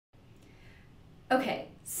Okay,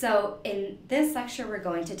 so in this lecture, we're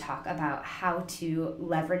going to talk about how to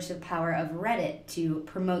leverage the power of Reddit to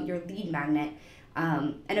promote your lead magnet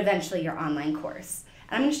and eventually your online course.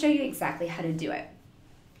 And I'm going to show you exactly how to do it.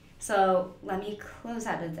 So let me close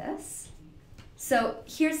out of this. So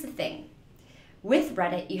here's the thing. With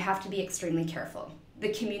Reddit, you have to be extremely careful. The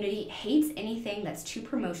community hates anything that's too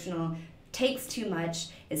promotional, takes too much,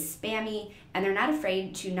 is spammy, and they're not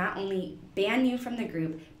afraid to not only ban you from the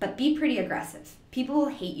group, but be pretty aggressive. People will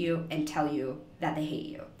hate you and tell you that they hate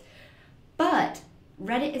you. But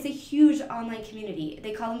Reddit is a huge online community.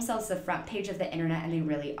 They call themselves the front page of the internet, and they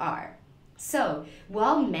really are. So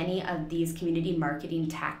while many of these community marketing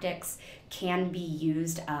tactics can be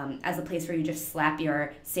used as a place where you just slap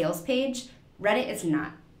your sales page, Reddit is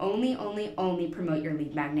not. Only promote your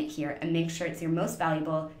lead magnet here and make sure it's your most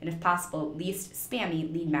valuable and, if possible, least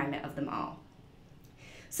spammy lead magnet of them all.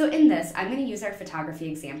 So in this, I'm going to use our photography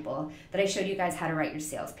example that I showed you guys how to write your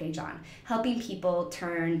sales page on, helping people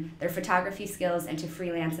turn their photography skills into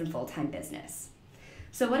freelance and full-time business.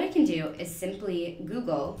 So what I can do is simply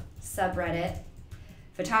Google subreddit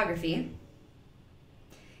photography,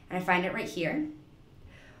 and I find it right here.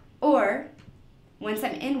 Or once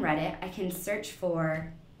I'm in Reddit, I can search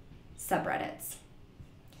for subreddits.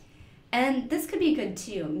 And this could be good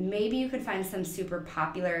too. Maybe you could find some super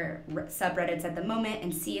popular subreddits at the moment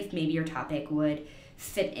and see if maybe your topic would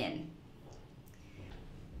fit in.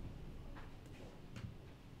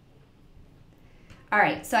 All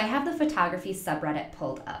right, so I have the photography subreddit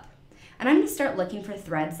pulled up. And I'm going to start looking for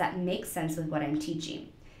threads that make sense with what I'm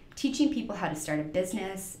teaching. Teaching people how to start a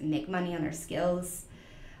business, make money on their skills.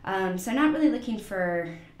 So I'm not really looking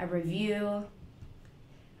for a review.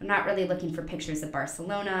 I'm not really looking for pictures of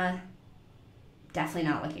Barcelona. Definitely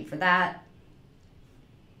not looking for that.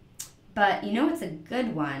 But you know what's a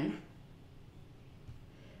good one?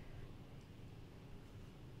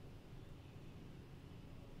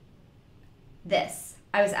 This.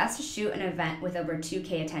 I was asked to shoot an event with over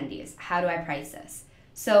 2K attendees. How do I price this?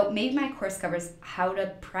 So maybe my course covers how to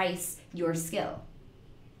price your skill.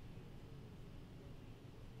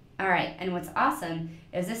 All right, and what's awesome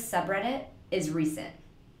is this subreddit is recent.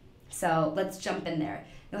 So let's jump in there.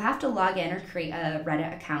 You'll have to log in or create a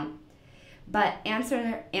Reddit account, but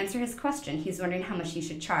answer his question. He's wondering how much you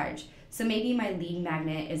should charge. So maybe my lead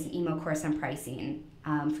magnet is an email course on pricing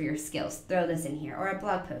for your skills. Throw this in here, or a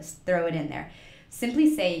blog post, throw it in there.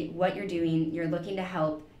 Simply say what you're doing, you're looking to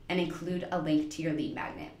help, and include a link to your lead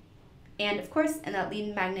magnet. And of course, in that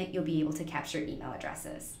lead magnet, you'll be able to capture email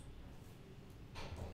addresses.